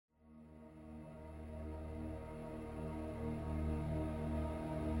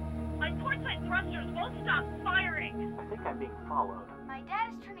thrusters won't stop firing. I think I'm being followed. My dad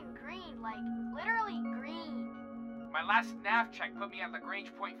is turning green, like literally green. My last nav check put me at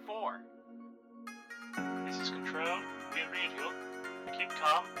Lagrange point 4. This is Control. We read you. Keep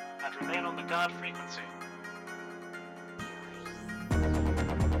calm and remain on the guard frequency.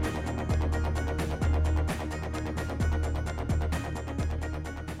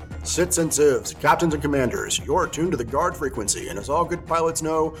 Sits and sieves, captains and commanders, you're tuned to the guard frequency, and as all good pilots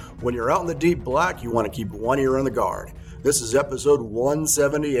know, when you're out in the deep black, you want to keep one ear on the guard. This is episode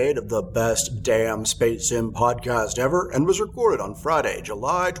 178 of the best damn space sim podcast ever, and was recorded on Friday,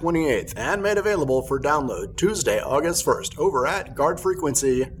 July 28th, and made available for download Tuesday, August 1st, over at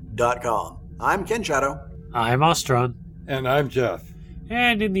guardfrequency.com. I'm Ken Shadow. I'm Ostron. And I'm Jeff.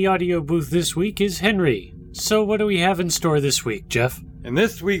 And in the audio booth this week is Henry. So what do we have in store this week, Jeff? In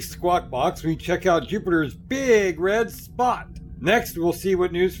this week's Squawk Box, we check out Jupiter's big red spot. Next, we'll see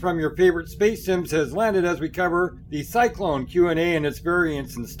what news from your favorite space sims has landed as we cover the Cyclone Q&A and its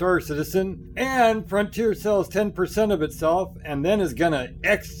variants in Star Citizen, and Frontier sells 10% of itself and then is gonna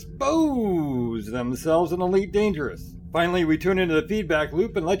expose themselves in Elite Dangerous. Finally, we tune into the feedback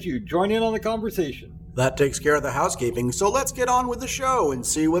loop and let you join in on the conversation. That takes care of the housekeeping, so let's get on with the show and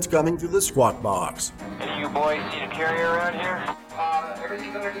see what's coming through the Squawk Box. Any of you boys seen a carrier around here?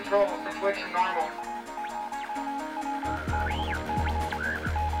 Everything's under control. Situation normal.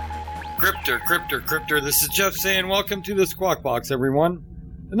 Cryptor, this is Jeff saying welcome to the Squawk Box, everyone.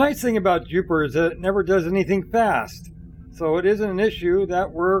 The nice thing about Jupiter is that it never does anything fast, so it isn't an issue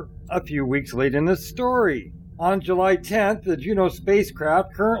that we're a few weeks late in the story. On July 10th, the Juno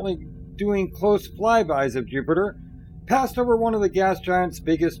spacecraft, currently doing close flybys of Jupiter, passed over one of the gas giant's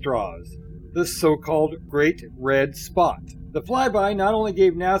biggest draws, the so-called Great Red Spot. The flyby not only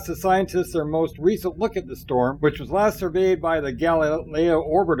gave NASA scientists their most recent look at the storm, which was last surveyed by the Galileo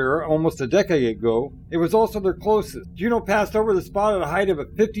orbiter almost a decade ago, it was also their closest. Juno passed over the spot at a height of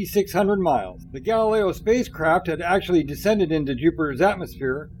 5,600 miles. The Galileo spacecraft had actually descended into Jupiter's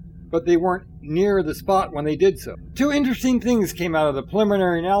atmosphere, but they weren't near the spot when they did so. Two interesting things came out of the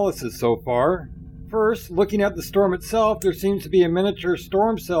preliminary analysis so far. First, looking at the storm itself, there seems to be a miniature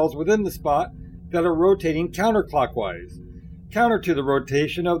storm cells within the spot that are rotating counterclockwise, counter to the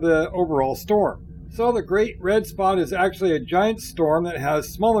rotation of the overall storm. So the Great Red Spot is actually a giant storm that has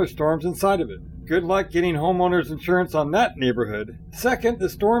smaller storms inside of it. Good luck getting homeowners insurance on that neighborhood. Second, the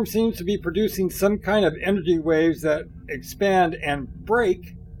storm seems to be producing some kind of energy waves that expand and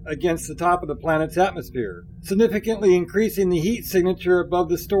break against the top of the planet's atmosphere, significantly increasing the heat signature above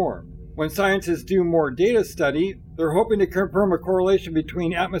the storm. When scientists do more data study, they're hoping to confirm a correlation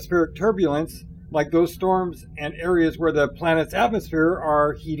between atmospheric turbulence, like those storms, and areas where the planet's atmosphere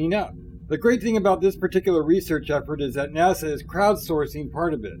are heating up. The great thing about this particular research effort is that NASA is crowdsourcing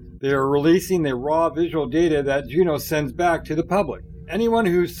part of it. They are releasing the raw visual data that Juno sends back to the public. Anyone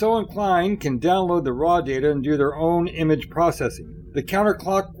who's so inclined can download the raw data and do their own image processing. The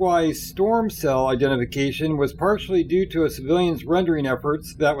counterclockwise storm cell identification was partially due to a civilian's rendering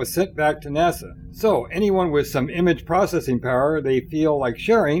efforts that was sent back to NASA. So anyone with some image processing power they feel like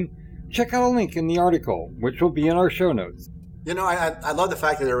sharing, check out a link in the article, which will be in our show notes. You know, I love the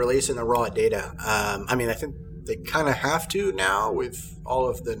fact that they're releasing the raw data. I mean, I think they kind of have to now with all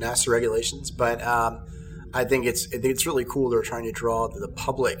of the NASA regulations, but I think it's really cool they're trying to draw the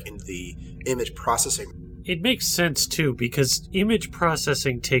public into the image processing. It makes sense, too, because image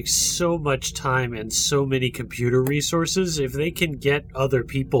processing takes so much time and so many computer resources. If they can get other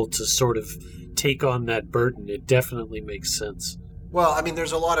people to sort of take on that burden, it definitely makes sense. Well, I mean,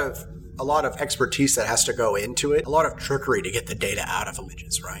 there's a lot of expertise that has to go into it, a lot of trickery to get the data out of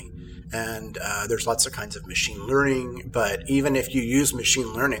images, right? And there's lots of kinds of machine learning, but even if you use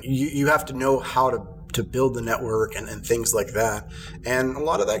machine learning, you have to know how to build the network and things like that. And a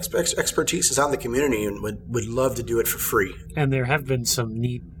lot of the expertise is out in the community and would love to do it for free. And there have been some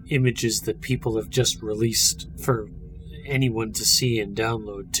neat images that people have just released for anyone to see and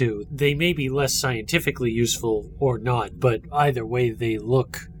download too. They may be less scientifically useful or not, but either way they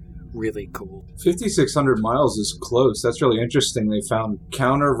look really cool. 5,600 miles is close. That's really interesting. They found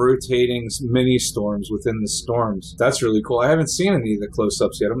counter-rotating mini storms within the storms. That's really cool. I haven't seen any of the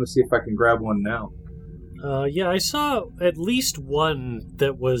close-ups yet. I'm going to see if I can grab one now. Yeah, I saw at least one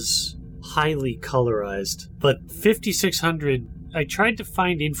that was highly colorized, but 5,600, I tried to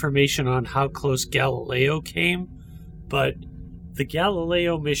find information on how close Galileo came, but the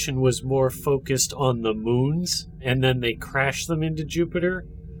Galileo mission was more focused on the moons, and then they crashed them into Jupiter,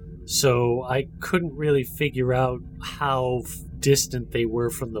 so I couldn't really figure out how distant they were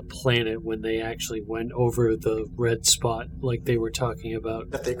from the planet when they actually went over the red spot like they were talking about.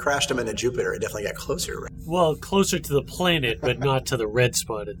 If they crashed them into Jupiter, it definitely got closer, right? Well, closer to the planet, but not to the red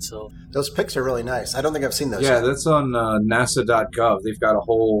spot itself. Those pics are really nice. I don't think I've seen those Yeah, yet. that's on NASA.gov. They've got a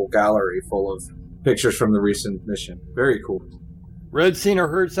whole gallery full of pictures from the recent mission. Very cool. Read, seen, or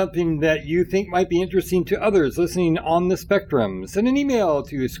heard something that you think might be interesting to others listening on the spectrum? Send an email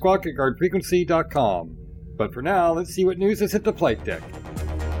to squawk@guardfrequency.com. But for now, let's see what news is at the flight deck.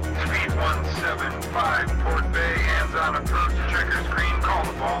 Speed 175, Port Bay, hands-on approach, trigger screen, call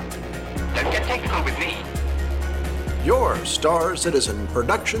the ball. Don't get technical with me. Your Star Citizen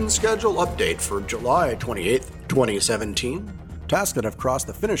production schedule update for July 28th, 2017. Tasks that have crossed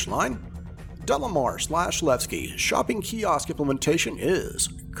the finish line. Delamar/Levski shopping kiosk implementation is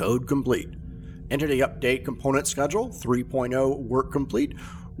code complete. Entity update component schedule 3.0 work complete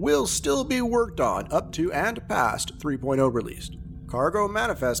will still be worked on up to and past 3.0 released. Cargo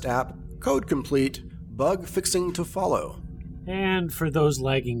manifest app code complete, bug fixing to follow. And for those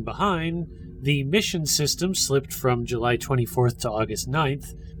lagging behind, the mission system slipped from July 24th to August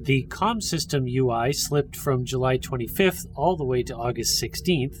 9th. The comm system UI slipped from July 25th all the way to August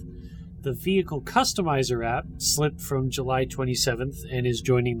 16th. The Vehicle Customizer app slipped from July 27th and is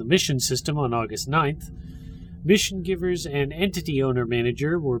joining the Mission System on August 9th. Mission Givers and Entity Owner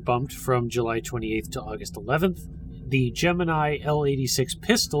Manager were bumped from July 28th to August 11th. The Gemini L86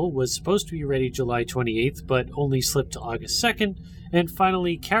 pistol was supposed to be ready July 28th, but only slipped to August 2nd. And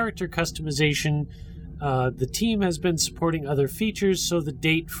finally, character customization. The team has been supporting other features, so the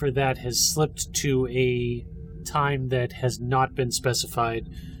date for that has slipped to a time that has not been specified.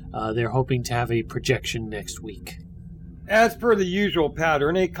 They're hoping to have a projection next week. As per the usual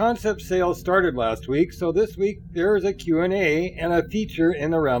pattern, a concept sale started last week, so this week there is a Q&A and a feature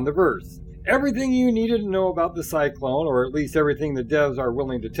in Around the Verse. Everything you needed to know about the Cyclone, or at least everything the devs are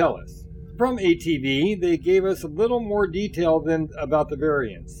willing to tell us. From ATV, they gave us a little more detail than about the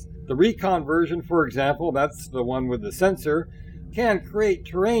variants. The Recon version, for example, that's the one with the sensor, can create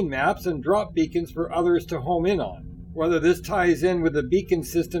terrain maps and drop beacons for others to home in on. Whether this ties in with the beacon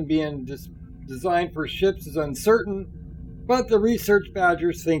system being designed for ships is uncertain, but the research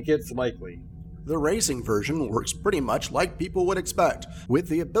badgers think it's likely. The racing version works pretty much like people would expect, with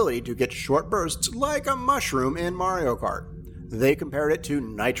the ability to get short bursts like a mushroom in Mario Kart. They compared it to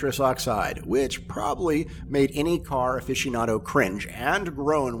nitrous oxide, which probably made any car aficionado cringe and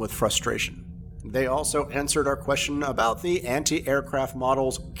groan with frustration. They also answered our question about the anti-aircraft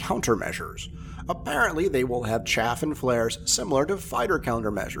model's countermeasures. Apparently, they will have chaff and flares similar to fighter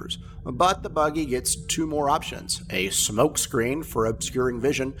countermeasures, but the buggy gets two more options, a smoke screen for obscuring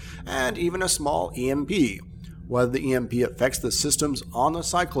vision, and even a small EMP. Whether the EMP affects the systems on the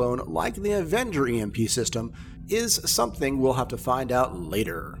Cyclone like the Avenger EMP system is something we'll have to find out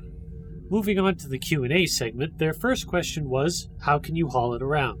later. Moving on to the Q&A segment, their first question was, how can you haul it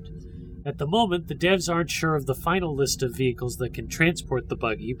around? At the moment, the devs aren't sure of the final list of vehicles that can transport the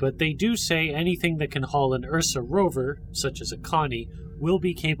buggy, but they do say anything that can haul an Ursa rover, such as a Connie, will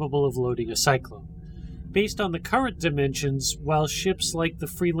be capable of loading a Cyclone. Based on the current dimensions, while ships like the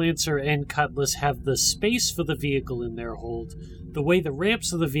Freelancer and Cutlass have the space for the vehicle in their hold, the way the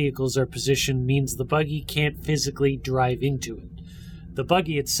ramps of the vehicles are positioned means the buggy can't physically drive into it. The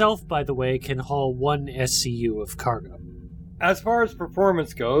buggy itself, by the way, can haul one SCU of cargo. As far as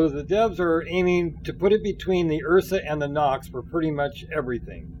performance goes, the devs are aiming to put it between the Ursa and the Nox for pretty much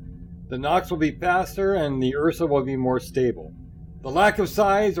everything. The Nox will be faster and the Ursa will be more stable. The lack of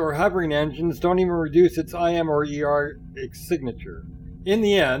size or hovering engines don't even reduce its IM or ER signature. In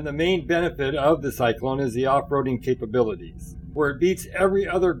the end, the main benefit of the Cyclone is the off-roading capabilities, where it beats every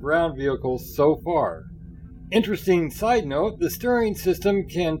other ground vehicle so far. Interesting side note, the steering system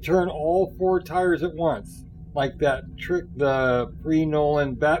can turn all four tires at once, like that trick the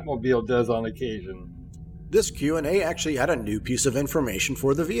pre-Nolan Batmobile does on occasion. This Q&A actually had a new piece of information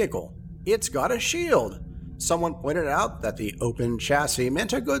for the vehicle. It's got a shield. Someone pointed out that the open chassis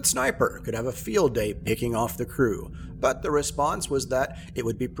meant a good sniper could have a field day picking off the crew, but the response was that it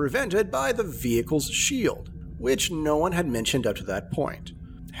would be prevented by the vehicle's shield, which no one had mentioned up to that point.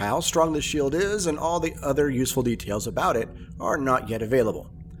 How strong the shield is and all the other useful details about it are not yet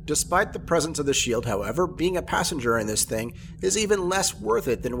available. Despite the presence of the shield, however, being a passenger in this thing is even less worth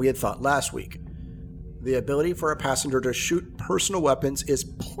it than we had thought last week. The ability for a passenger to shoot personal weapons is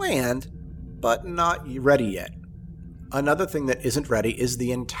planned, but not ready yet. Another thing that isn't ready is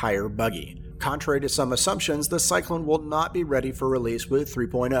the entire buggy. Contrary to some assumptions, the Cyclone will not be ready for release with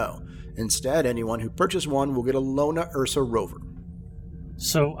 3.0. Instead, anyone who purchases one will get a Lona Ursa rover.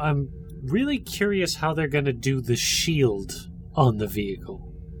 So I'm really curious how they're going to do the shield on the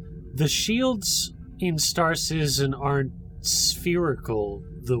vehicle. The shields in Star Citizen aren't spherical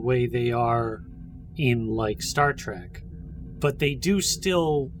the way they are in, like, Star Trek. But they do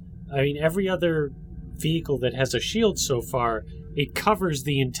still... I mean, every other vehicle that has a shield so far, it covers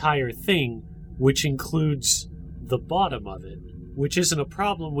the entire thing, which includes the bottom of it, which isn't a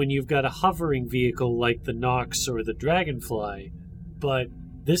problem when you've got a hovering vehicle like the Nox or the Dragonfly, but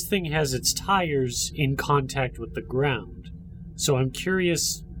this thing has its tires in contact with the ground. So I'm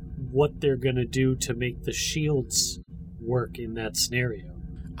curious what they're going to do to make the shields work in that scenario.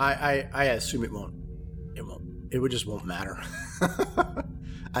 I assume it won't. It just won't matter.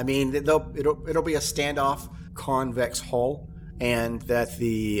 I mean, it'll be a standoff convex hull, and that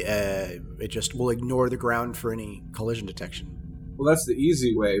it just will ignore the ground for any collision detection. Well, that's the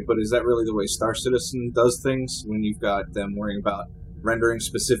easy way, but is that really the way Star Citizen does things when you've got them worrying about rendering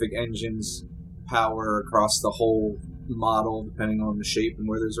specific engines power across the whole model depending on the shape and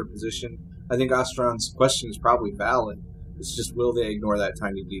where those are positioned? I think Ostron's question is probably valid. It's just, will they ignore that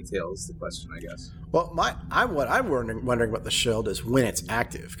tiny detail is the question, I guess. Well, what I'm wondering about the shield is when it's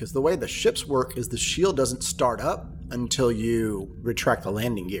active, because the way the ships work is the shield doesn't start up until you retract the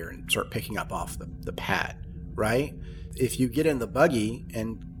landing gear and start picking up off the pad, right? If you get in the buggy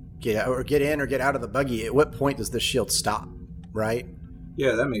and get in or get out of the buggy, at what point does the shield stop, right?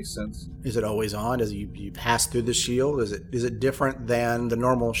 Yeah, that makes sense. Is it always on? Does you pass through the shield? Is it different than the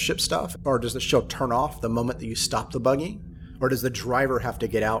normal ship stuff? Or does the shield turn off the moment that you stop the buggy? Or does the driver have to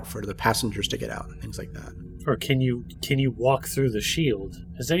get out for the passengers to get out and things like that? Or can you walk through the shield?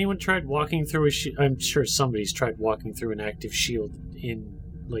 Has anyone tried walking through a shield? I'm sure somebody's tried walking through an active shield in,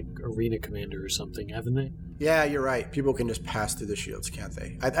 like, Arena Commander or something, haven't they? Yeah, you're right. People can just pass through the shields, can't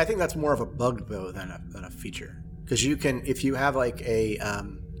they? I think that's more of a bug, though, than a feature. Because you can, if you have, like,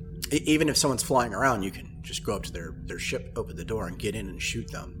 even if someone's flying around, you can just go up to their ship, open the door, and get in and shoot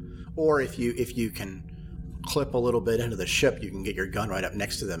them. Or if you can clip a little bit into the ship, you can get your gun right up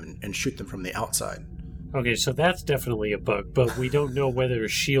next to them and shoot them from the outside. Okay, so that's definitely a bug, but we don't know whether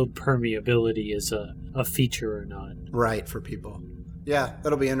shield permeability is a feature or not. Right, for people. Yeah,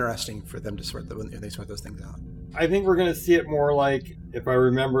 that'll be interesting for them to sort they sort those things out. I think we're going to see it more like, if I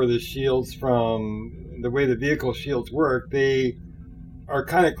remember the shields from the way the vehicle shields work, they are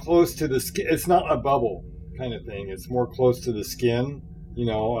kind of close to the skin. It's not a bubble kind of thing. It's more close to the skin,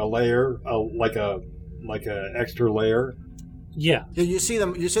 a layer, like a extra layer. Yeah. You see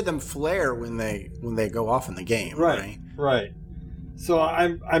them flare when they go off in the game, right? Right. So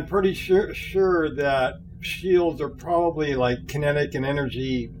I'm pretty sure that shields are probably like kinetic and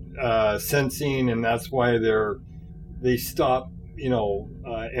energy sensing, and that's why they stop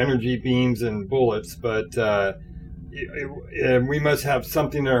energy beams and bullets. But we must have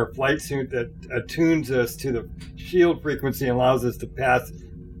something in our flight suit that attunes us to the shield frequency and allows us to pass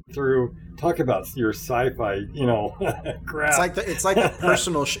through. Talk about your sci-fi, crap. It's like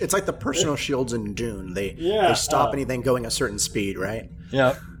the personal shields in Dune. They stop anything going a certain speed, right?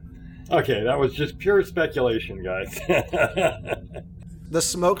 Yeah. Okay, that was just pure speculation, guys. The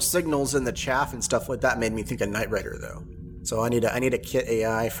smoke signals and the chaff and stuff like that made me think of Knight Rider, though. So I need a kit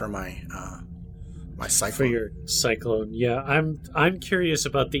AI for my my Cyclone. For your Cyclone, yeah. I'm curious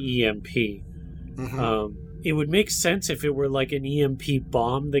about the EMP. Mm-hmm. It would make sense if it were like an EMP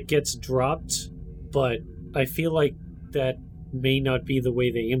bomb that gets dropped, but I feel like that may not be the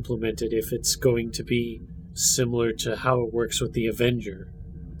way they implement it if it's going to be similar to how it works with the Avenger.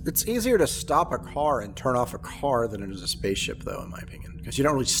 It's easier to stop a car and turn off a car than it is a spaceship, though, in my opinion, because you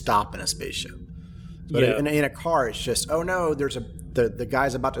don't really stop in a spaceship. But in a car, it's just, oh no, there's the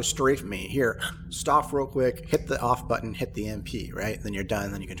guy's about to strafe me. Here, stop real quick, hit the off button, hit the EMP, right? Then you're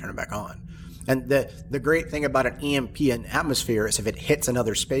done, then you can turn it back on. And the great thing about an EMP in atmosphere is if it hits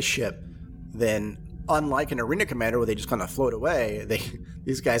another spaceship, then unlike an Arena Commander where they just kind of float away,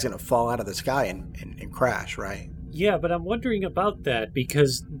 these guys are going to fall out of the sky and crash, right? Yeah, but I'm wondering about that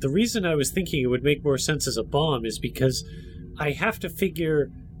because the reason I was thinking it would make more sense as a bomb is because I have to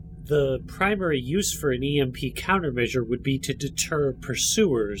figure the primary use for an EMP countermeasure would be to deter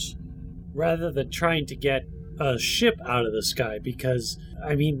pursuers rather than trying to get a ship out of the sky because,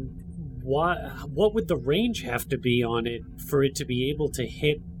 I mean... What would the range have to be on it for it to be able to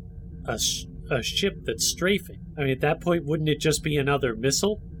hit a ship that's strafing? I mean, at that point, wouldn't it just be another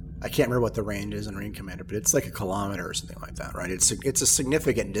missile? I can't remember what the range is in Arena Commander, but it's like a kilometer or something like that, right? It's a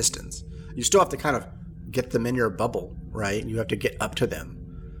significant distance. You still have to kind of get them in your bubble, right? You have to get up to them,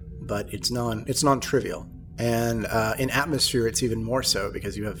 but it's non-trivial. And in atmosphere, it's even more so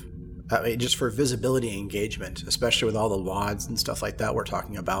because you have... just for visibility engagement, especially with all the WADs and stuff like that we're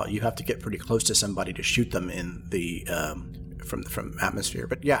talking about, you have to get pretty close to somebody to shoot them in the from atmosphere.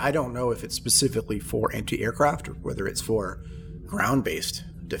 But yeah, I don't know if it's specifically for anti-aircraft or whether it's for ground-based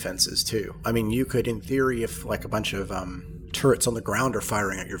defenses too. I mean, you could, in theory, if like a bunch of turrets on the ground are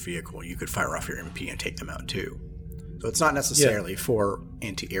firing at your vehicle, you could fire off your MP and take them out too. So it's not necessarily for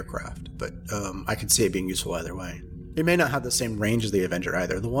anti-aircraft, but I could see it being useful either way. It may not have the same range as the Avenger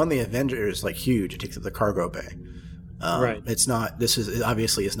either. The Avenger is like huge. It takes up the cargo bay. Right. It's not. It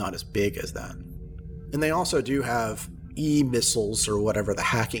obviously is not as big as that. And they also do have E-missiles or whatever, the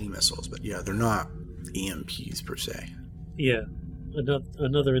hacking missiles, but yeah, they're not EMPs per se. Yeah.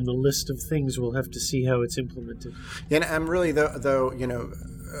 Another in the list of things. We'll have to see how it's implemented. And I'm really, though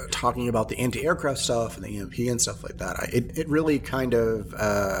talking about the anti-aircraft stuff and the EMP and stuff like that, it really kind of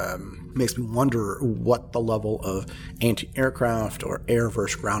makes me wonder what the level of anti-aircraft or air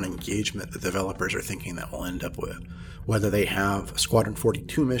versus ground engagement the developers are thinking that we'll end up with. Whether they have Squadron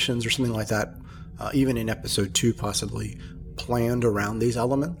 42 missions or something like that, even in Episode 2 possibly, planned around these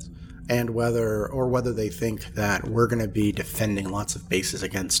elements. And whether they think that we're going to be defending lots of bases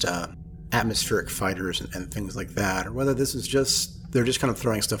against atmospheric fighters and things like that, or whether this is they're just kind of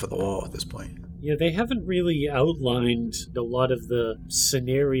throwing stuff at the wall at this point. Yeah, they haven't really outlined a lot of the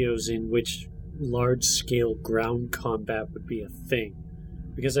scenarios in which large-scale ground combat would be a thing.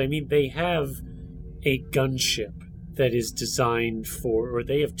 Because, I mean, they have a gunship that is designed for, or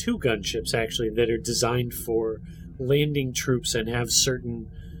they have two gunships, actually, that are designed for landing troops and have certain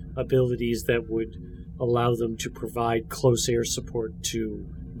abilities that would allow them to provide close air support to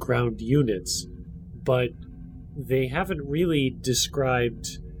ground units, but they haven't really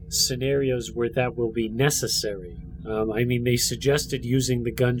described scenarios where that will be necessary. I mean, they suggested using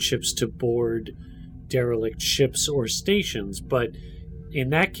the gunships to board derelict ships or stations, but in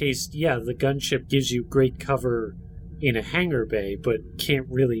that case, yeah, the gunship gives you great cover in a hangar bay, but can't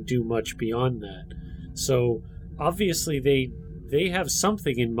really do much beyond that. So obviously they have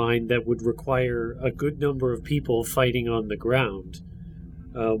something in mind that would require a good number of people fighting on the ground.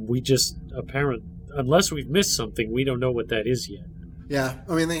 Unless we've missed something, we don't know what that is yet. Yeah,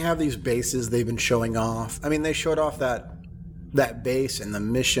 I mean, they have these bases they've been showing off. I mean, they showed off that base and the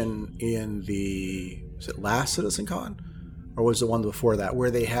mission in was it last CitizenCon? Or was it the one before that,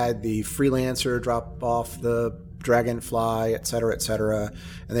 where they had the Freelancer drop off the Dragonfly, et cetera,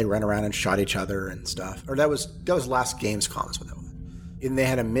 and they ran around and shot each other and stuff. Or that was last Gamescom is what that was. And they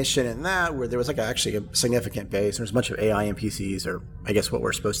had a mission in that where there was actually a significant base. There was a bunch of AI NPCs, or I guess what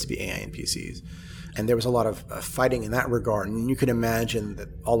were supposed to be AI NPCs. And there was a lot of fighting in that regard. And you could imagine that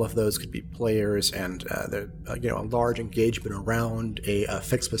all of those could be players and a large engagement around a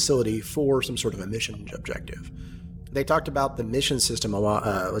fixed facility for some sort of a mission objective. They talked about the mission system a lot,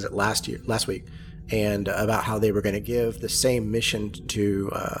 was it last week, and about how they were going to give the same mission to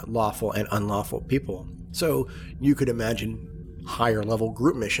lawful and unlawful people. So you could imagine higher level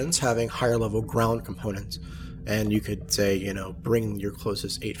group missions having higher level ground components. And you could say, bring your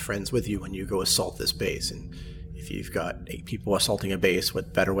closest 8 friends with you when you go assault this base. And if you've got 8 people assaulting a base,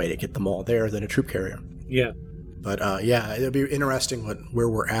 what better way to get them all there than a troop carrier? Yeah. But it'll be interesting where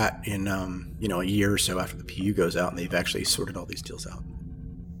we're at in a year or so after the PU goes out and they've actually sorted all these deals out.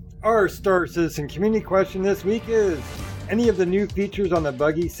 Our Star Citizen community question this week is, any of the new features on the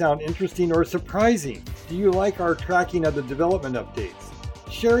buggy sound interesting or surprising? Do you like our tracking of the development updates?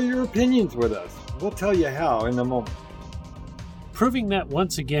 Share your opinions with us. We'll tell you how in a moment. Proving that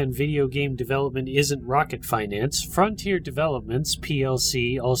once again video game development isn't rocket finance, Frontier Developments,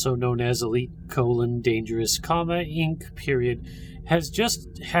 PLC, also known as Elite: Dangerous, Inc., has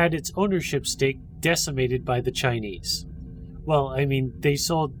just had its ownership stake decimated by the Chinese. Well, I mean, they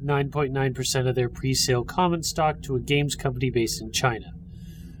sold 9.9% of their pre-sale common stock to a games company based in China.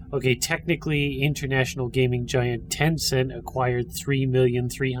 Okay, technically, international gaming giant Tencent acquired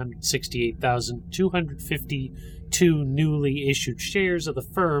 3,368,252 newly issued shares of the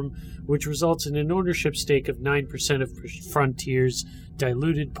firm, which results in an ownership stake of 9% of Frontier's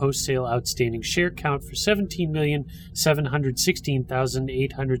diluted post-sale outstanding share count for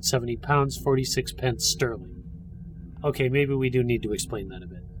 £17,716,870, 46 pence sterling. Okay, maybe we do need to explain that a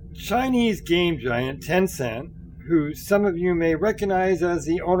bit. Chinese game giant Tencent, who some of you may recognize as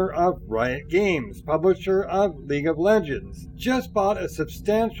the owner of Riot Games, publisher of League of Legends, just bought a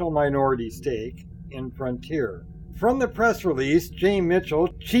substantial minority stake in Frontier. From the press release, Jay Mitchell,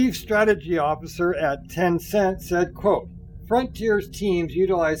 Chief Strategy Officer at Tencent, said, quote, Frontier's teams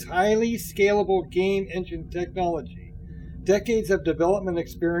utilize highly scalable game engine technology, decades of development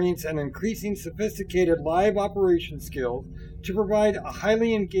experience, and increasing sophisticated live operation skills to provide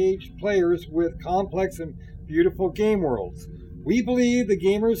highly engaged players with complex and beautiful game worlds. We believe the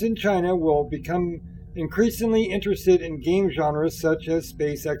gamers in China will become increasingly interested in game genres such as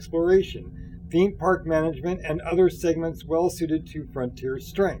space exploration, theme park management, and other segments well suited to Frontier's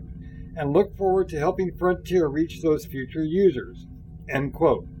strength, and look forward to helping Frontier reach those future users. End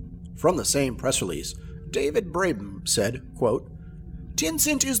quote. From the same press release, David Braben said, quote,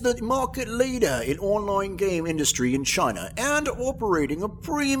 Tencent is the market leader in online game industry in China and operating a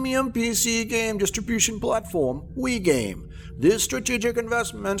premium PC game distribution platform, WeGame. This strategic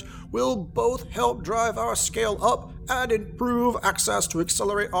investment will both help drive our scale up and improve access to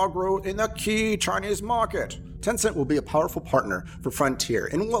accelerate our growth in the key Chinese market. Tencent will be a powerful partner for Frontier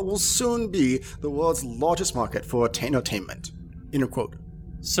in what will soon be the world's largest market for entertainment. End quote.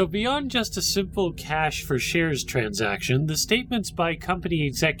 So beyond just a simple cash for shares transaction, the statements by company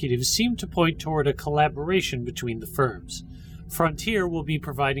executives seem to point toward a collaboration between the firms. Frontier will be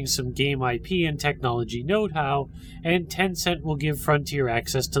providing some game IP and technology know-how, and Tencent will give Frontier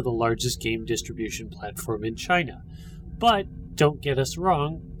access to the largest game distribution platform in China. But, don't get us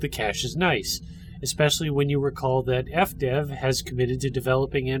wrong, the cash is nice, especially when you recall that FDev has committed to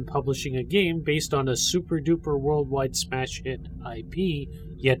developing and publishing a game based on a super-duper worldwide smash hit IP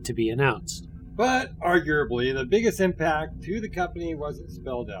yet to be announced. But, arguably, the biggest impact to the company wasn't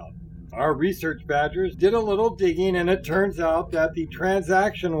spelled out. Our research badgers did a little digging, and it turns out that the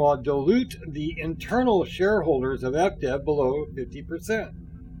transaction will dilute the internal shareholders of FDev below 50%.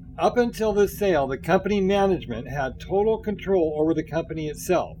 Up until this sale, the company management had total control over the company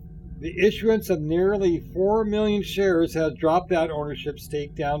itself. The issuance of nearly 4 million shares has dropped that ownership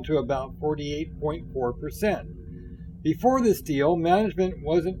stake down to about 48.4%. Before this deal, management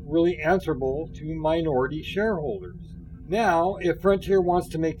wasn't really answerable to minority shareholders. Now, if Frontier wants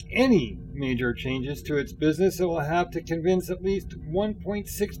to make any major changes to its business, it will have to convince at least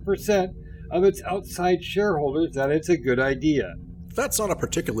 1.6% of its outside shareholders that it's a good idea. That's not a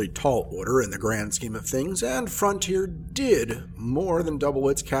particularly tall order in the grand scheme of things, and Frontier did more than double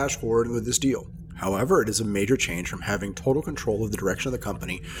its cash hoard with this deal. However, it is a major change from having total control of the direction of the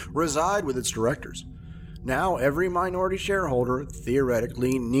company reside with its directors. Now, every minority shareholder,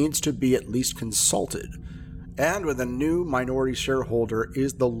 theoretically, needs to be at least consulted. And with a new minority shareholder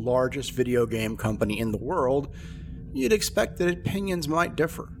is the largest video game company in the world, you'd expect that opinions might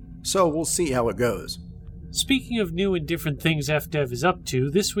differ. So we'll see how it goes. Speaking of new and different things FDev is up to,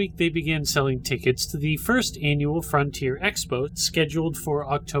 this week they began selling tickets to the first annual Frontier Expo, scheduled for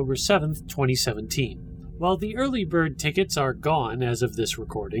October 7th, 2017. While the early bird tickets are gone as of this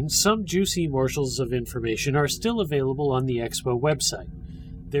recording, some juicy morsels of information are still available on the Expo website.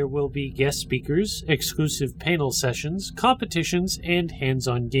 There will be guest speakers, exclusive panel sessions, competitions, and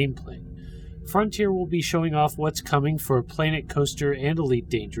hands-on gameplay. Frontier will be showing off what's coming for Planet Coaster and Elite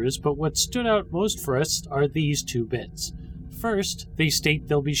Dangerous, but what stood out most for us are these two bits. First, they state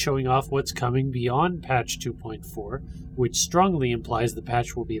they'll be showing off what's coming beyond patch 2.4, which strongly implies the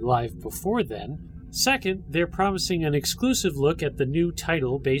patch will be live before then. Second, they're promising an exclusive look at the new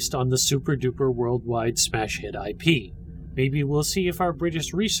title based on the super-duper worldwide smash hit IP. Maybe we'll see if our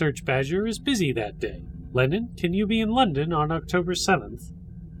British research badger is busy that day. Lennon, can you be in London on October 7th?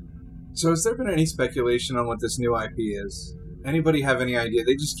 So has there been any speculation on what this new IP is? Anybody have any idea?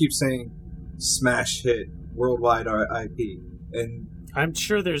 They just keep saying smash hit worldwide IP. And I'm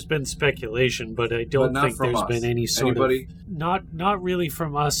sure there's been speculation, but I don't think there's been any sort of... Not really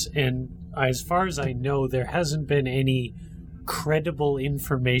from us, and as far as I know, there hasn't been any credible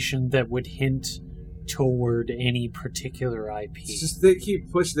information that would hint toward any particular IP. It's just they keep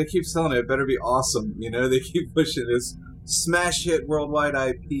selling it. It better be awesome, you know? They keep pushing this smash hit worldwide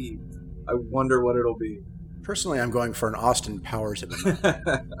IP. I wonder what it'll be. Personally, I'm going for an Austin Powers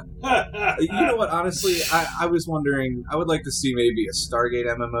MMO. You know what? Honestly, I was wondering. I would like to see maybe a Stargate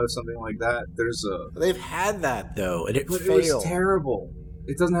MMO, something like that. They've had that though, and it failed. It was terrible.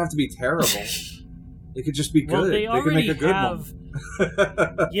 It doesn't have to be terrible. It could just be good. Well, they could make a good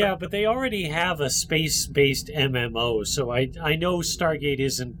one. Yeah, but they already have a space-based MMO, so I know Stargate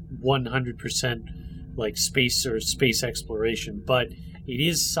isn't 100% like space or space exploration, but it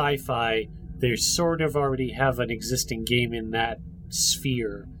is sci-fi. They sort of already have an existing game in that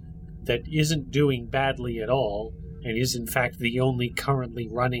sphere that isn't doing badly at all, and is in fact the only currently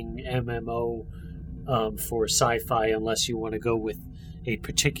running MMO for sci-fi, unless you want to go with a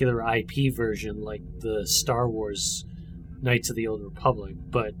particular IP version like the Star Wars Knights of the Old Republic.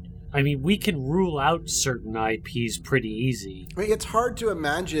 But I mean, we can rule out certain IPs pretty easy. I mean, it's hard to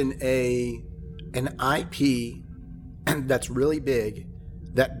imagine an IP that's really big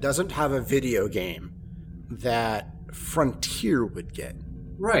that doesn't have a video game that Frontier would get.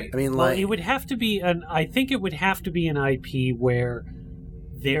 Right. I mean, it would have to be I think it would have to be an IP where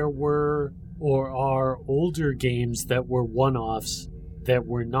there were or are older games that were one-offs that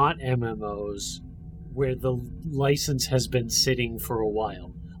were not MMOs, where the license has been sitting for a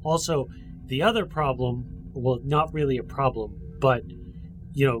while. Also, the other problem, well, not really a problem, but,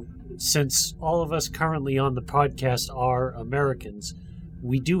 since all of us currently on the podcast are Americans,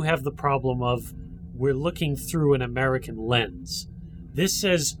 we do have the problem of we're looking through an American lens. This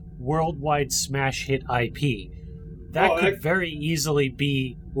says worldwide smash hit IP. That could very easily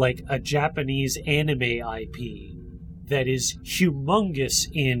be like a Japanese anime IP that is humongous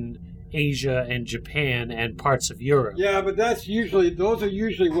in Asia and Japan and parts of Europe. Yeah, but those are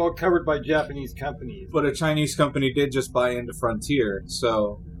usually well covered by Japanese companies. But a Chinese company did just buy into Frontier,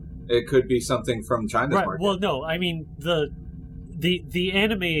 so it could be something from China's market. Well, no, I mean the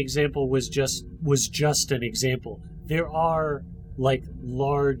anime example was just an example. There are like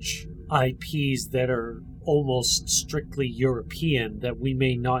large IPs that are almost strictly European that we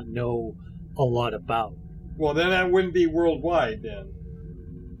may not know a lot about. Well, then that wouldn't be worldwide. Then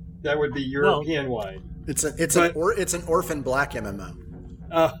that would be European-wide. It's an orphan black MMO.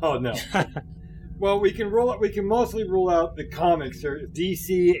 Oh no. Well, we can mostly rule out the comics, or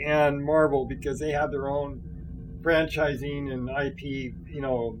DC and Marvel, because they have their own franchising and IP,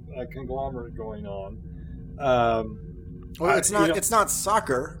 conglomerate going on. Well, it's not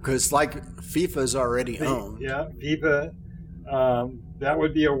soccer, because like FIFA's already owned. Yeah, FIFA. That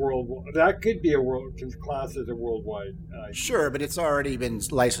would be that could be class as a worldwide. Sure, but it's already been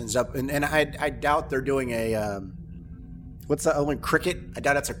licensed up, and I doubt they're doing a what's that one, cricket? I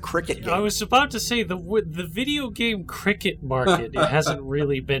doubt it's a cricket game. I was about to say the video game cricket market it hasn't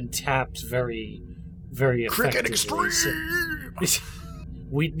really been tapped very, very effectively. Cricket Extreme.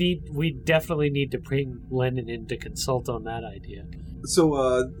 We definitely need to bring Lennon in to consult on that idea. So,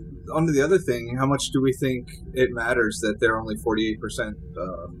 on to the other thing, how much do we think it matters that they're only 48%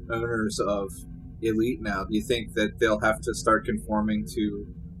 owners of Elite now? Do you think that they'll have to start conforming to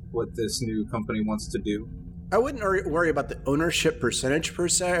what this new company wants to do? I wouldn't worry about the ownership percentage per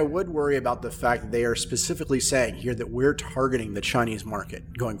se. I would worry about the fact that they are specifically saying here that we're targeting the Chinese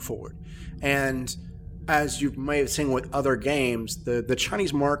market going forward. And as you may have seen with other games, the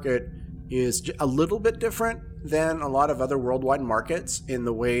Chinese market is a little bit different than a lot of other worldwide markets in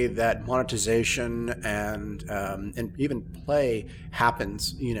the way that monetization and even play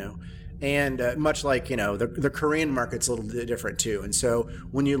happens, and much like, the Korean market's a little bit different too. And so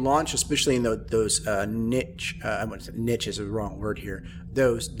when you launch, especially in those niche, niche is a wrong word here,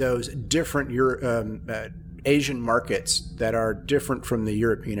 those different Asian markets that are different from the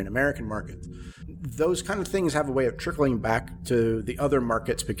European and American markets, those kind of things have a way of trickling back to the other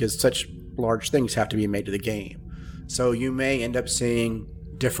markets because such large things have to be made to the game. So you may end up seeing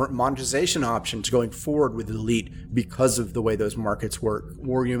different monetization options going forward with Elite because of the way those markets work,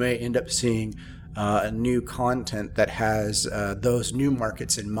 or you may end up seeing new content that has those new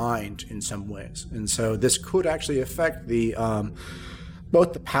markets in mind in some ways. And so this could actually affect the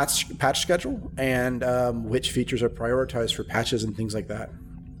both the patch schedule and which features are prioritized for patches and things like that.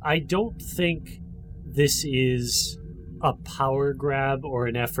 I don't think this is a power grab or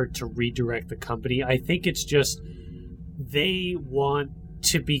an effort to redirect the company. I think it's just they want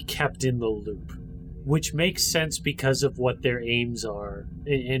to be kept in the loop, which makes sense because of what their aims are.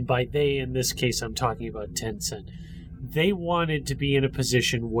 And by they, in this case, I'm talking about Tencent. They wanted to be in a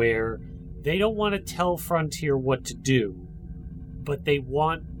position where they don't want to tell Frontier what to do, but they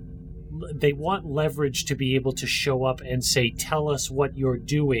want leverage to be able to show up and say, tell us what you're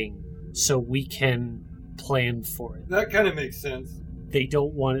doing so we can plan for it. That kind of makes sense. They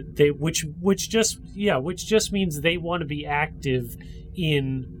don't want it, which just means they want to be active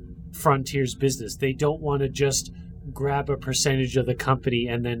in Frontier's business. They don't want to just grab a percentage of the company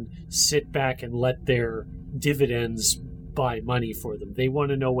and then sit back and let their dividends buy money for them. They want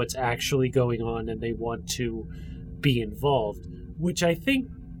to know what's actually going on and they want to be involved, which I think,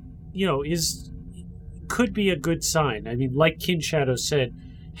 could be a good sign. I mean, like Kin Shadow said,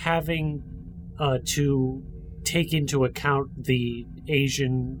 having to take into account the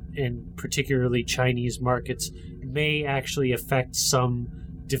Asian and particularly Chinese markets may actually affect some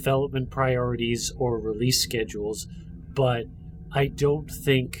development priorities or release schedules, but I don't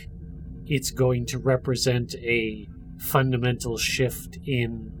think it's going to represent a fundamental shift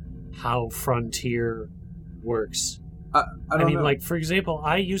in how Frontier works. I mean, like, for example,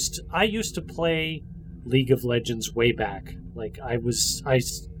 I used to play League of Legends way back. Like, I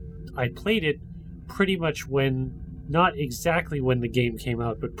played it pretty much not exactly when the game came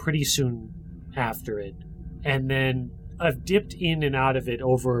out, but pretty soon after it. And then I've dipped in and out of it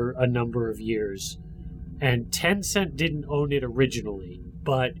over a number of years. And Tencent didn't own it originally,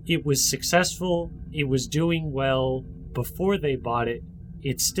 but it was successful, it was doing well before they bought it,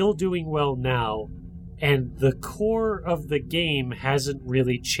 it's still doing well now, and the core of the game hasn't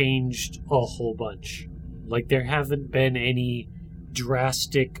really changed a whole bunch. Like, there haven't been any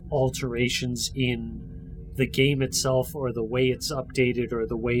drastic alterations in the game itself or the way it's updated or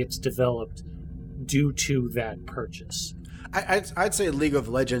the way it's developed due to that purchase. I'd say League of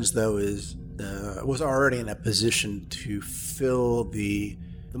Legends, though, was already in a position to fill the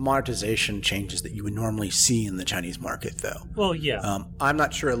monetization changes that you would normally see in the Chinese market, though. Well, yeah. I'm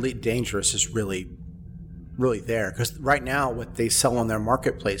not sure Elite Dangerous is really there, because right now what they sell on their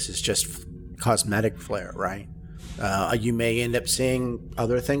marketplace is just cosmetic flair, right? You may end up seeing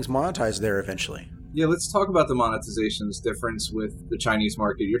other things monetized there eventually. Yeah, let's talk about the monetization's difference with the Chinese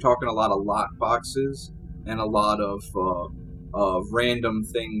market. You're talking a lot of lock boxes and a lot of random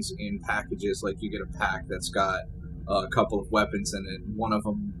things in packages. Like, you get a pack that's got a couple of weapons in it. One of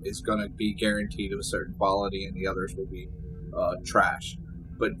them is going to be guaranteed of a certain quality, and the others will be trash.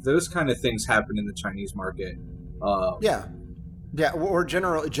 But those kind of things happen in the Chinese market. Yeah, or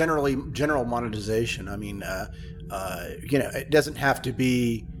general monetization. I mean, it doesn't have to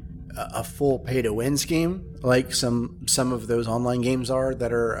be a full pay-to-win scheme like some of those online games are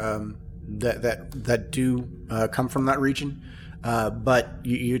that are that do come from that region. But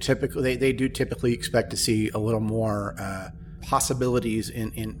you typically they do typically expect to see a little more possibilities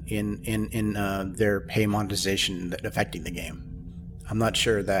in their pay monetization that affecting the game. I'm not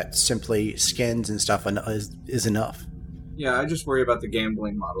sure that simply skins and stuff is enough. Yeah, I just worry about the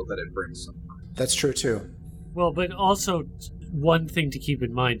gambling model that it brings. That's true too. Well, but also one thing to keep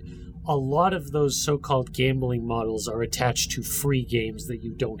in mind, a lot of those so-called gambling models are attached to free games that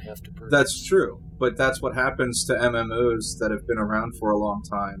you don't have to purchase. That's true, but that's what happens to MMOs that have been around for a long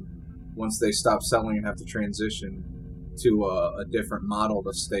time. Once they stop selling and have to transition to a different model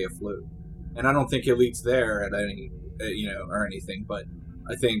to stay afloat. And I don't think Elite's there at any, or anything, but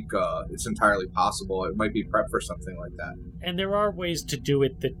I think it's entirely possible. It might be prep for something like that. And there are ways to do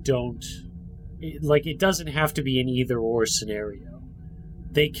it that don't, like, it doesn't have to be an either-or scenario.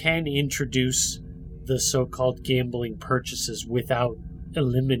 They can introduce the so-called gambling purchases without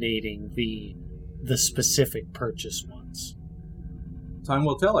eliminating the specific purchase ones. Time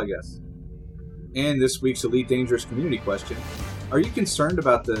will tell, I guess. And this week's Elite Dangerous community question: are you concerned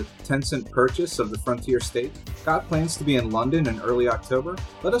about the Tencent purchase of the Frontier State? Got plans to be in London in early October?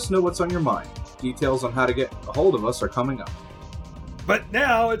 Let us know what's on your mind. Details on how to get a hold of us are coming up. But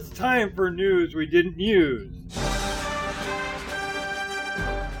now it's time for news we didn't use.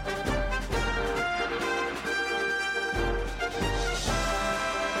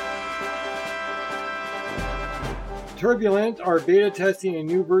 Turbulent are beta testing a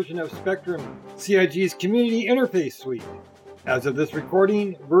new version of Spectrum, CIG's community interface suite. As of this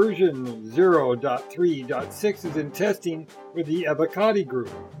recording, version 0.3.6 is in testing with the Evocati group.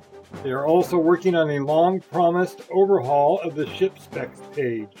 They are also working on a long-promised overhaul of the ship specs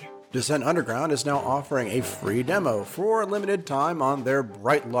page. Descent Underground is now offering a free demo for a limited time on their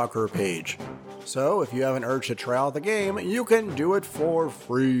Bright Locker page. So if you have an urge to try out the game, you can do it for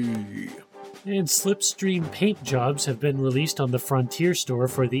free. And Slipstream paint jobs have been released on the Frontier store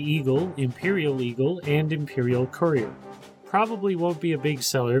for the Eagle, Imperial Eagle, and Imperial Courier. Probably won't be a big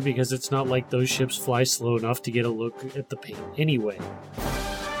seller because it's not like those ships fly slow enough to get a look at the paint anyway.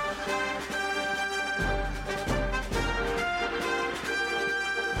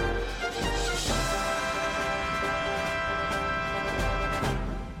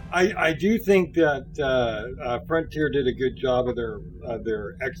 I do think that Frontier did a good job of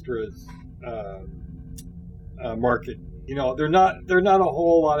their extras market. They're not a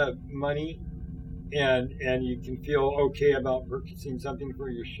whole lot of money, and you can feel okay about purchasing something for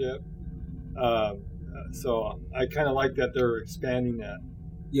your ship. So I kind of like that they're expanding that.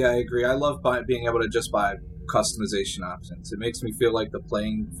 Yeah, I agree. I love being able to just buy customization options. It makes me feel like the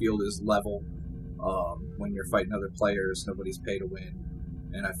playing field is level. When you're fighting other players, nobody's pay to win.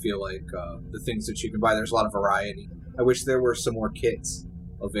 And I feel like the things that you can buy, there's a lot of variety. I wish there were some more kits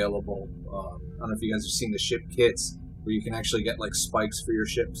available. I don't know if you guys have seen the ship kits where you can actually get like spikes for your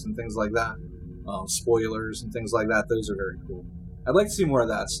ships and things like that. Spoilers and things like that. Those are very cool. I'd like to see more of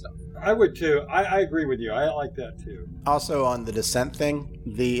that stuff. I would too. I agree with you. I like that too. Also on the Descent thing,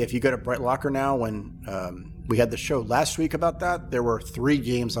 if you go to Bright Locker now, when we had the show last week about that, there were 3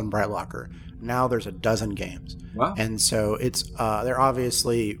 games on Bright Locker. Now there's a dozen games. Wow. And so it's they're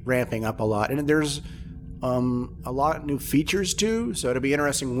obviously ramping up a lot. And there's a lot of new features too, so it'll be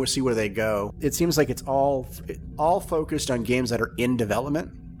interesting to see where they go. It seems like it's all focused on games that are in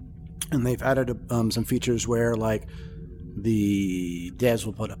development. And they've added some features where, like, the devs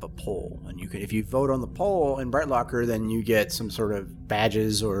will put up a poll, and if you vote on the poll in Bright Locker, then you get some sort of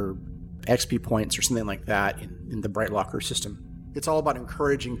badges or XP points or something like that in the Bright Locker system. It's all about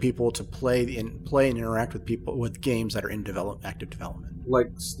encouraging people to play and interact with games that are in active development, like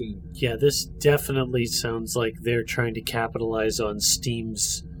Steam. Yeah, this definitely sounds like they're trying to capitalize on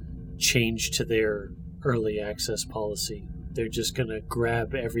Steam's change to their early access policy. They're just going to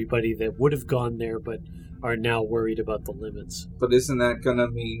grab everybody that would have gone there but are now worried about the limits. But isn't that going to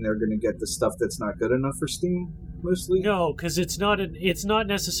mean they're going to get the stuff that's not good enough for Steam, mostly? No, because it's not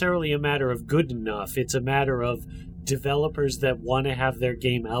necessarily a matter of good enough. It's a matter of developers that want to have their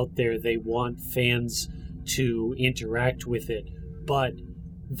game out there. They want fans to interact with it, but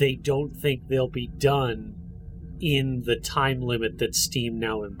they don't think they'll be done in the time limit that Steam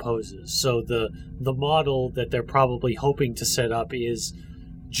now imposes. So the model that they're probably hoping to set up is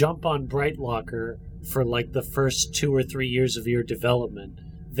jump on Bright Locker for like the first 2 or 3 years of your development.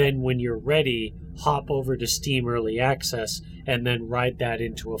 Then when you're ready, hop over to Steam Early Access and then ride that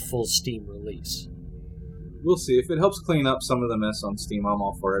into a full Steam release. We'll see. If it helps clean up some of the mess on Steam, I'm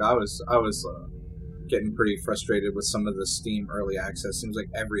all for it. I was getting pretty frustrated with some of the Steam Early Access. Seems like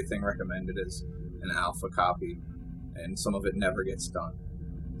everything recommended is an alpha copy, and some of it never gets done.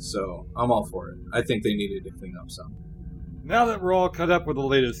 So I'm all for it. I think they needed to clean up some. Now that we're all caught up with the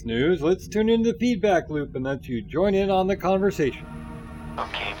latest news, let's tune into the feedback loop and let you join in on the conversation.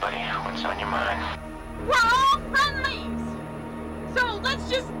 Okay, buddy, what's on your mind? We're all friendlies! So let's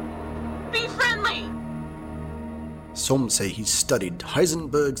just be friendly! Some say he's studied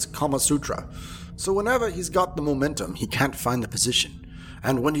Heisenberg's Kama Sutra, so whenever he's got the momentum, he can't find the position.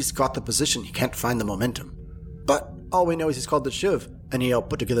 And when he's got the position, he can't find the momentum. But all we know is he's called the Shiv, and he'll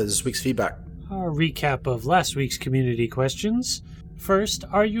put together this week's feedback. A recap of last week's community questions. First,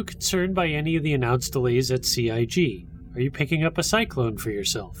 are you concerned by any of the announced delays at CIG? Are you picking up a cyclone for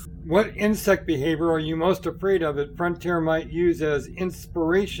yourself? What insect behavior are you most afraid of that Frontier might use as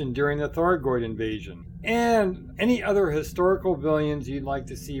inspiration during the Thargoid invasion? And any other historical villains you'd like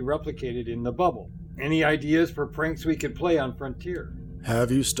to see replicated in the bubble? Any ideas for pranks we could play on Frontier?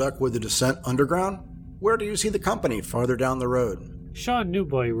 Have you stuck with the Descent Underground? Where do you see the company farther down the road? Sean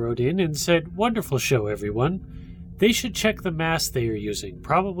Newboy wrote in and said, "Wonderful show, everyone. They should check the mask they are using.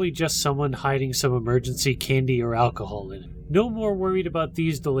 Probably just someone hiding some emergency candy or alcohol in it. No more worried about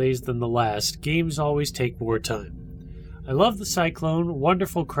these delays than the last. Games always take more time. I love the Cyclone.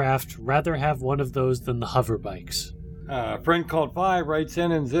 Wonderful craft. Rather have one of those than the hover bikes." A friend called 5 writes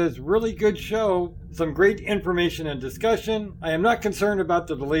in and says, "Really good show. Some great information and discussion. I am not concerned about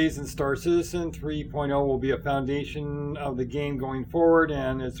the delays in Star Citizen. 3.0 will be a foundation of the game going forward,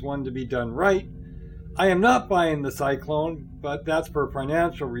 and it's one to be done right. I am not buying the Cyclone, but that's for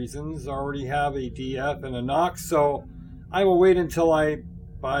financial reasons. I already have a DF and a Nox, so I will wait until I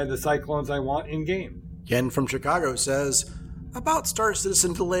buy the Cyclones I want in-game." Ken from Chicago says, about Star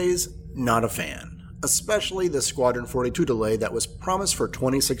Citizen delays, not a fan. Especially the Squadron 42 delay that was promised for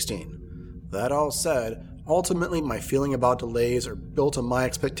 2016. That all said, ultimately my feeling about delays are built on my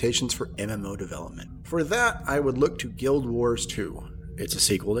expectations for MMO development. For that, I would look to Guild Wars 2. It's a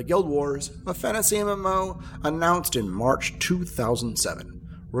sequel to Guild Wars, a fantasy MMO announced in March 2007.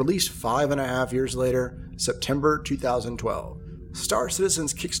 Released 5.5 years later, September 2012. Star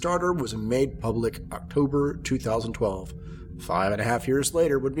Citizen's Kickstarter was made public October 2012. 5.5 years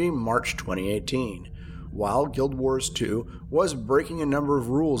later would be March 2018. While Guild Wars 2 was breaking a number of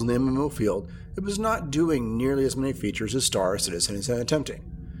rules in the MMO field, it was not doing nearly as many features as Star Citizen is attempting.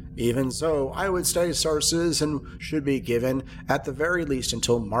 Even so, I would say Star Citizen should be given, at the very least,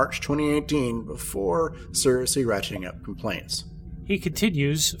 until March 2018 before seriously ratcheting up complaints. He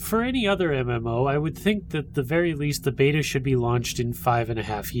continues, "For any other MMO, I would think that at the very least the beta should be launched in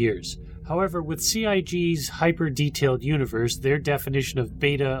 5.5 years. However, with CIG's hyper-detailed universe, their definition of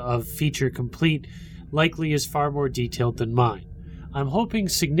beta of feature complete likely is far more detailed than mine. I'm hoping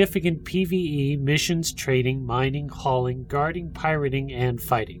significant PvE, missions, trading, mining, hauling, guarding, pirating, and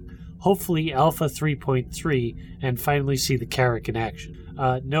fighting. Hopefully Alpha 3.3, and finally see the Carrack in action.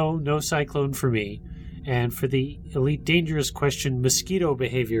 No Cyclone for me. And for the Elite Dangerous question, mosquito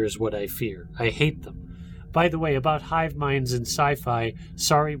behavior is what I fear. I hate them. By the way, about hive minds in sci-fi,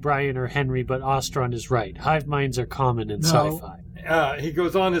 sorry Brian or Henry, but Ostron is right. Hive minds are common in sci-fi. He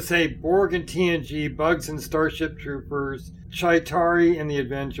goes on to say Borg and TNG, Bugs and Starship Troopers, Chitauri and the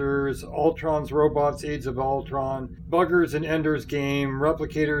Avengers, Ultron's Robots, Age of Ultron, Buggers and Ender's Game,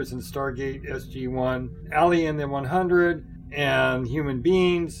 Replicators and Stargate SG-1, Ali and the 100, and human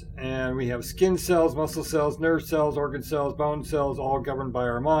beings, and we have skin cells, muscle cells, nerve cells, organ cells, bone cells, all governed by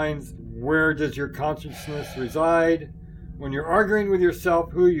our minds. Where does your consciousness reside? When you're arguing with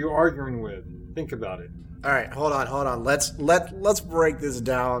yourself, who are you arguing with? Think about it. All right, hold on. Let's break this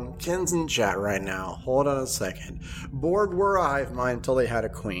down. Ken's in chat right now. Hold on a second. Borg were a hive mind until they had a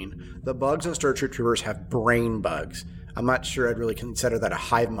queen. The bugs in Star Trek Troopers have brain bugs. I'm not sure I'd really consider that a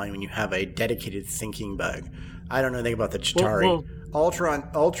hive mind when you have a dedicated thinking bug. I don't know anything about the Chitauri.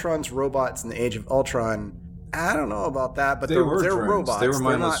 Ultron's robots in the Age of Ultron, I don't know about that, but they're robots. They were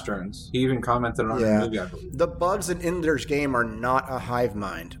mindless drones. He even commented on it in the movie, I believe. The bugs in Ender's Game are not a hive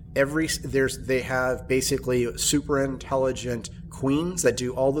mind. They have basically super intelligent queens that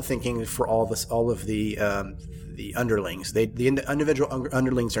do all the thinking for all of the underlings. The individual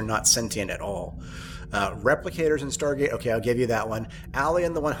underlings are not sentient at all. Replicators in Stargate, okay, I'll give you that one. Allie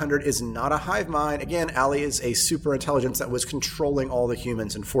in the 100 is not a hive mind. Again, Allie is a super intelligence that was controlling all the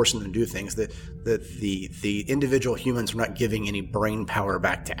humans and forcing them to do things. The individual humans were not giving any brain power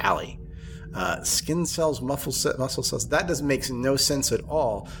back to Allie. Skin cells, muscle cells, that makes no sense at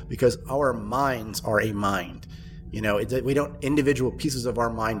all because our minds are a mind. Individual pieces of our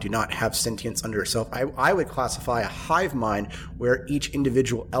mind do not have sentience under itself. I would classify a hive mind where each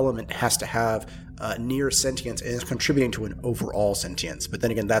individual element has to have near sentience and is contributing to an overall sentience. But then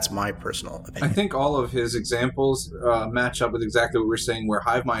again, that's my personal opinion. I think all of his examples match up with exactly what we're saying, where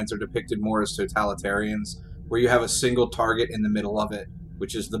hive minds are depicted more as totalitarians, where you have a single target in the middle of it,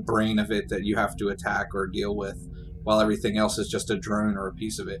 which is the brain of it that you have to attack or deal with, while everything else is just a drone or a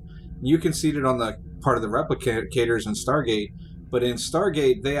piece of it. You can see it on the part of the replicators in Stargate, but in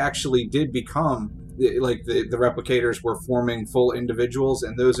Stargate, they actually did become, like the replicators were forming full individuals,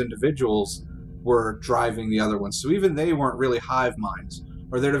 and those individuals were driving the other ones. So even they weren't really hive minds,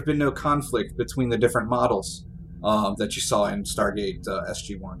 or there'd have been no conflict between the different models that you saw in Stargate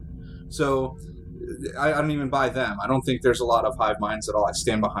SG-1. So I don't even buy them. I don't think there's a lot of hive minds at all. I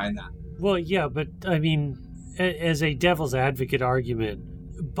stand behind that. Well, yeah, but I mean, as a devil's advocate argument,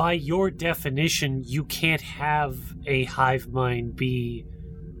 by your definition, you can't have a hive mind be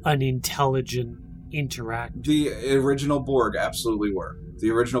an intelligent interact. The original Borg absolutely were. The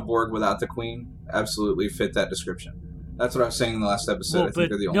original Borg without the Queen absolutely fit that description. That's what I was saying in the last episode. Well, I think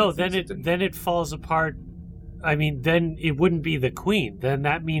they're the only then it falls apart. I mean, then it wouldn't be the Queen. Then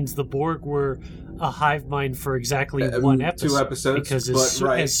that means the Borg were a hive mind for exactly one episode. 2 episodes, because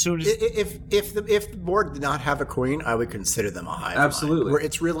as soon as if the Borg did not have a queen, I would consider them a hive mind. Absolutely. Where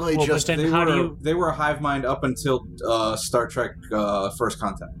it's really just they were a hive mind up until Star Trek First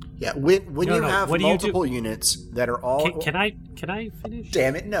Contact. Yeah, when you have multiple units that are all can I finish?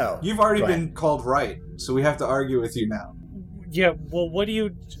 Damn it, no. You've already been called right, so we have to argue with you now. Yeah, well, what do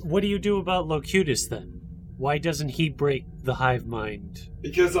you do about Locutus then? Why doesn't he break the hive mind?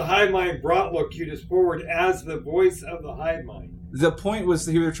 Because the hive mind brought Locutus forward as the voice of the hive mind. The point was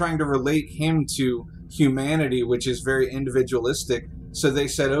that he was trying to relate him to humanity, which is very individualistic. So they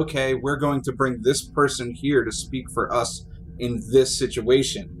said, okay, we're going to bring this person here to speak for us in this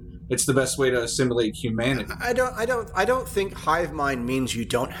situation. It's the best way to assimilate humanity. I don't think hive mind means you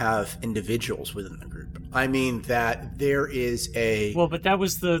don't have individuals within the group. I mean that there is a but that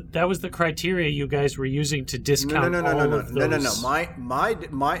was the criteria you guys were using to discount No.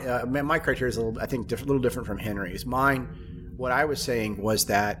 My criteria is a little different from Henry's. Mine, what I was saying was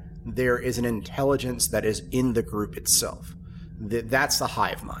that there is an intelligence that is in the group itself. That's the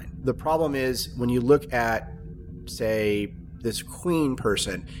hive mind. The problem is when you look at, say, this Queen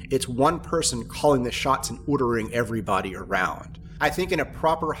person, it's one person calling the shots and ordering everybody around. I think in a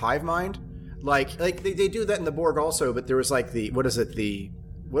proper hive mind, like they do that in the Borg also, but there was like what are the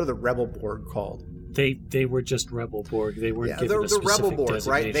Rebel Borg called? They were just Rebel Borg. They weren't given a specific the Rebel Borg,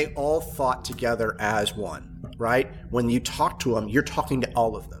 designation. right? They all thought together as one, right? When you talk to them, you're talking to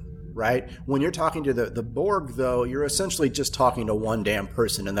all of them, right? When you're talking to the Borg, though, you're essentially just talking to one damn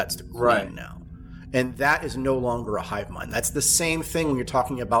person, and that's the Queen now. And that is no longer a hive mind. That's the same thing when you're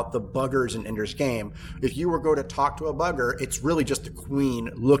talking about the buggers in Ender's Game. If you were going to talk to a bugger, it's really just the Queen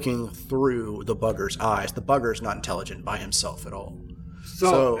looking through the bugger's eyes. The bugger's not intelligent by himself at all.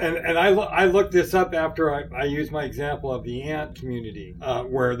 So I looked this up after I used my example of the ant community,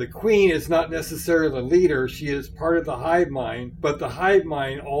 where the Queen is not necessarily the leader. She is part of the hive mind, but the hive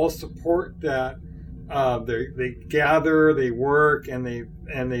mind all support that. They gather, they work, and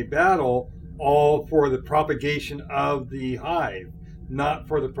they battle, all for the propagation of the hive, not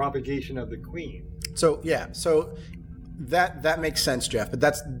for the propagation of the Queen. So that makes sense, Jeff. But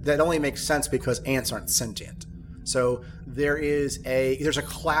that only makes sense because ants aren't sentient. So there's a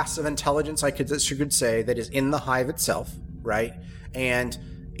class of intelligence, I could say, that is in the hive itself, right? And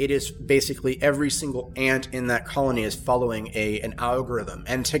it is basically every single ant in that colony is following an algorithm.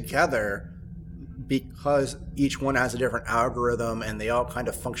 And together, because each one has a different algorithm and they all kind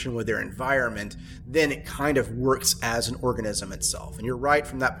of function with their environment, then it kind of works as an organism itself. And you're right,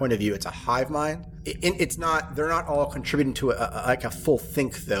 from that point of view, it's a hive mind. It's not, they're not all contributing to like a full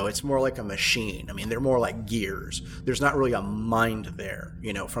think, though. It's more like a machine. I mean, they're more like gears. There's not really a mind there,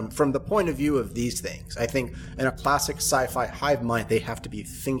 from the point of view of these things. I think in a classic sci-fi hive mind, they have to be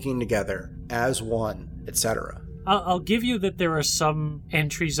thinking together as one, etc. I'll give you that there are some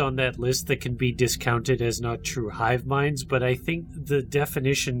entries on that list that can be discounted as not true hive minds, but I think the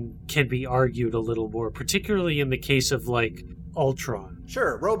definition can be argued a little more, particularly in the case of, like, Ultron.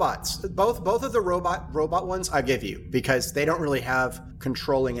 Sure, robots. Both of the robot ones I give you, because they don't really have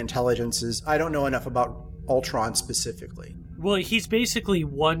controlling intelligences. I don't know enough about Ultron specifically. Well, he's basically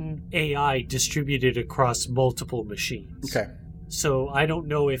one AI distributed across multiple machines. Okay. So I don't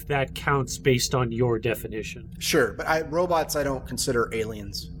know if that counts based on your definition. Sure, but robots I don't consider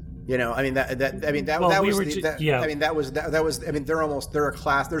aliens. They're a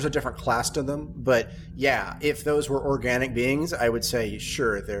class. There's a different class to them. But yeah, if those were organic beings, I would say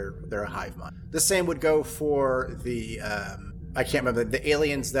sure they're a hive mind. The same would go for the I can't remember the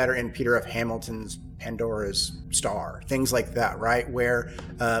aliens that are in Peter F. Hamilton's Pandora's Star, things like that, right? Where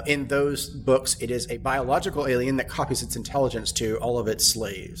in those books, it is a biological alien that copies its intelligence to all of its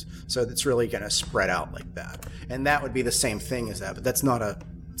slaves. So it's really going to spread out like that. And that would be the same thing as that, but it's not an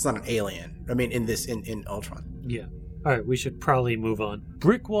alien. I mean, in Ultron. Yeah. All right, we should probably move on.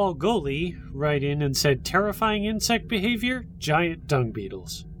 Brickwall Goalie write in and said, terrifying insect behavior, giant dung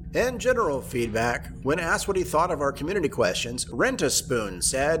beetles. In general feedback, when asked what he thought of our community questions, Rent-A-Spoon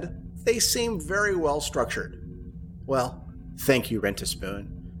said, they seem very well structured. Well, thank you,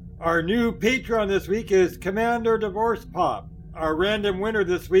 Rent-A-Spoon. Our new patron this week is Commander Divorce Pop. Our random winner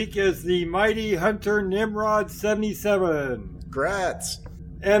this week is the Mighty Hunter Nimrod 77. Congrats.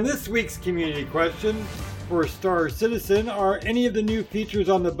 And this week's community question for Star Citizen are any of the new features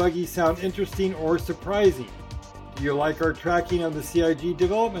on the buggy sound interesting or surprising? Do you like our tracking of the CIG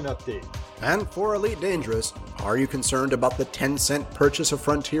development update? And for Elite Dangerous, are you concerned about the 10-cent purchase of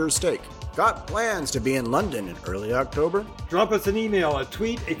Frontier stake? Got plans to be in London in early October? Drop us an email, a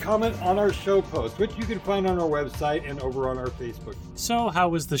tweet, a comment on our show post, which you can find on our website and over on our Facebook. So how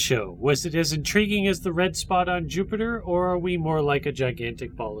was the show? Was it as intriguing as the red spot on Jupiter, or are we more like a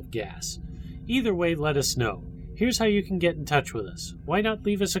gigantic ball of gas? Either way, let us know. Here's how you can get in touch with us. Why not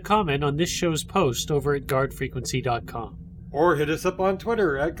leave us a comment on this show's post over at guardfrequency.com? Or hit us up on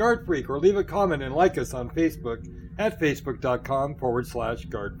Twitter at GuardFreak, or leave a comment and like us on Facebook at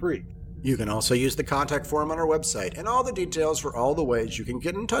facebook.com/GuardFreak. You can also use the contact form on our website, and all the details for all the ways you can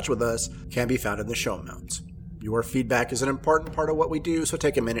get in touch with us can be found in the show notes. Your feedback is an important part of what we do, so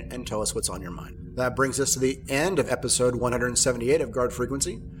take a minute and tell us what's on your mind. That brings us to the end of episode 178 of Guard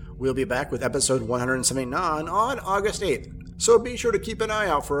Frequency. We'll be back with episode 179 on August 8th, so be sure to keep an eye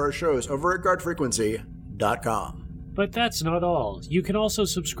out for our shows over at guardfrequency.com. But that's not all. You can also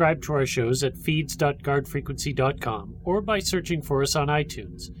subscribe to our shows at feeds.guardfrequency.com or by searching for us on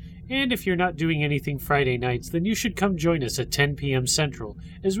iTunes. And if you're not doing anything Friday nights, then you should come join us at 10 p.m. Central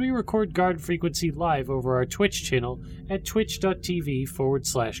as we record Guard Frequency live over our Twitch channel at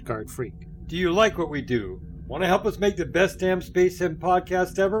twitch.tv/GuardFreak. Do you like what we do? Want to help us make the best damn Space Sim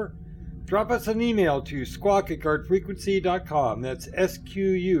podcast ever? Drop us an email to squawk@guardfrequency.com. That's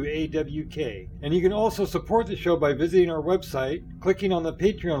SQUAWK. And you can also support the show by visiting our website, clicking on the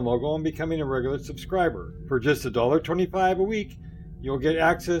Patreon logo, and becoming a regular subscriber. For just $1.25 a week, you'll get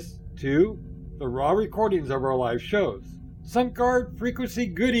access to the raw recordings of our live shows, some Guard Frequency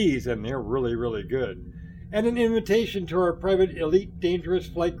goodies, and they're really, really good, and an invitation to our private Elite Dangerous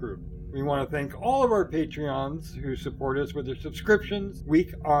flight group. We want to thank all of our Patreons who support us with their subscriptions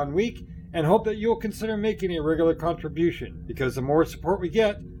week on week, and hope that you'll consider making a regular contribution, because the more support we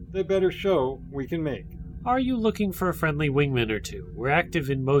get, the better show we can make. Are you looking for a friendly wingman or two? We're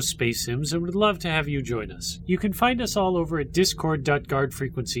active in most space sims and would love to have you join us. You can find us all over at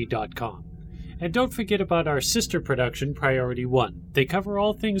discord.guardfrequency.com. And don't forget about our sister production, Priority One. They cover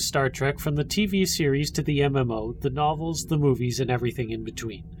all things Star Trek, from the TV series to the MMO, the novels, the movies, and everything in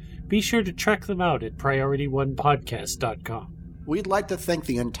between. Be sure to check them out at PriorityOnePodcast.com. We'd like to thank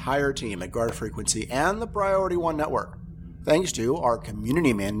the entire team at Guard Frequency and the Priority One Network. Thanks to our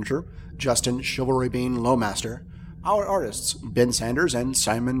community manager, Justin Chivalry Bean Lowmaster, our artists, Ben Sanders and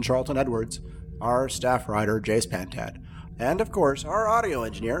Simon Charlton Edwards, our staff writer, Jace Pantad, and of course, our audio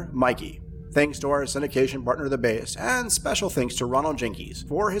engineer, Mikey. Thanks to our syndication partner, The Base, and special thanks to Ronald Jenkins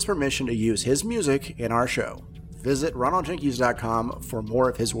for his permission to use his music in our show. visit ronaldjenkins.com for more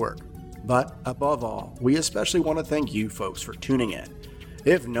of his work. But above all, we especially want to thank you folks for tuning in.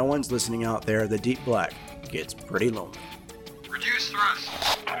 If no one's listening out there, the Deep Black gets pretty lonely. Reduce thrust.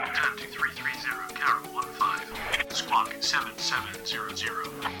 10-2330, Carol 15. Squawk 7700.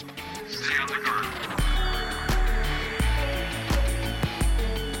 Stay on the guard.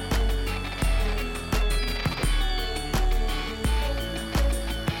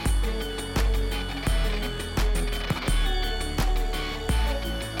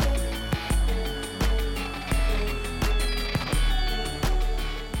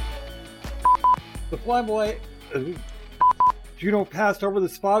 The flyboy Juno passed over the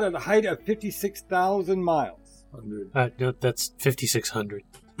spot at a height of 56,000 miles. No, that's 5,600.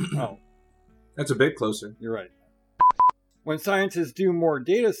 Oh, That's a bit closer. you're right. When scientists do more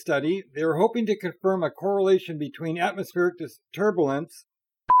data study, they are hoping to confirm a correlation between atmospheric turbulence.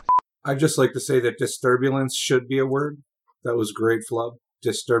 I'd just like to say that disturbulence should be a word. That was great, Flub.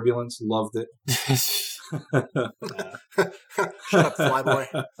 Disturbulence, loved it. Shut up,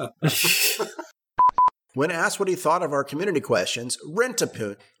 flyboy. When asked what he thought of our community questions,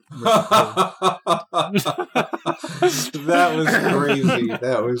 Rent-a-Poot. That was crazy.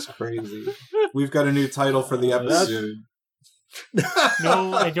 That was crazy. We've got a new title for the episode.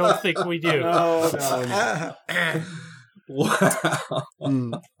 No, I don't think we do. No. Wow.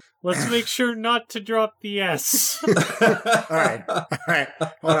 Let's make sure not to drop the S. All right.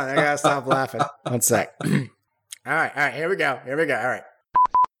 Hold on, I gotta stop laughing. One sec. All right, here we go. All right.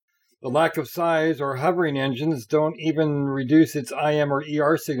 The lack of size or hovering engines don't even reduce its IM or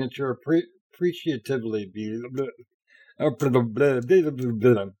ER signature appreciatively.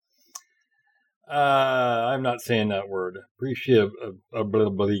 I'm not saying that word.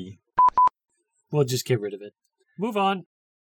 Appreciatively. We'll just get rid of it. Move on.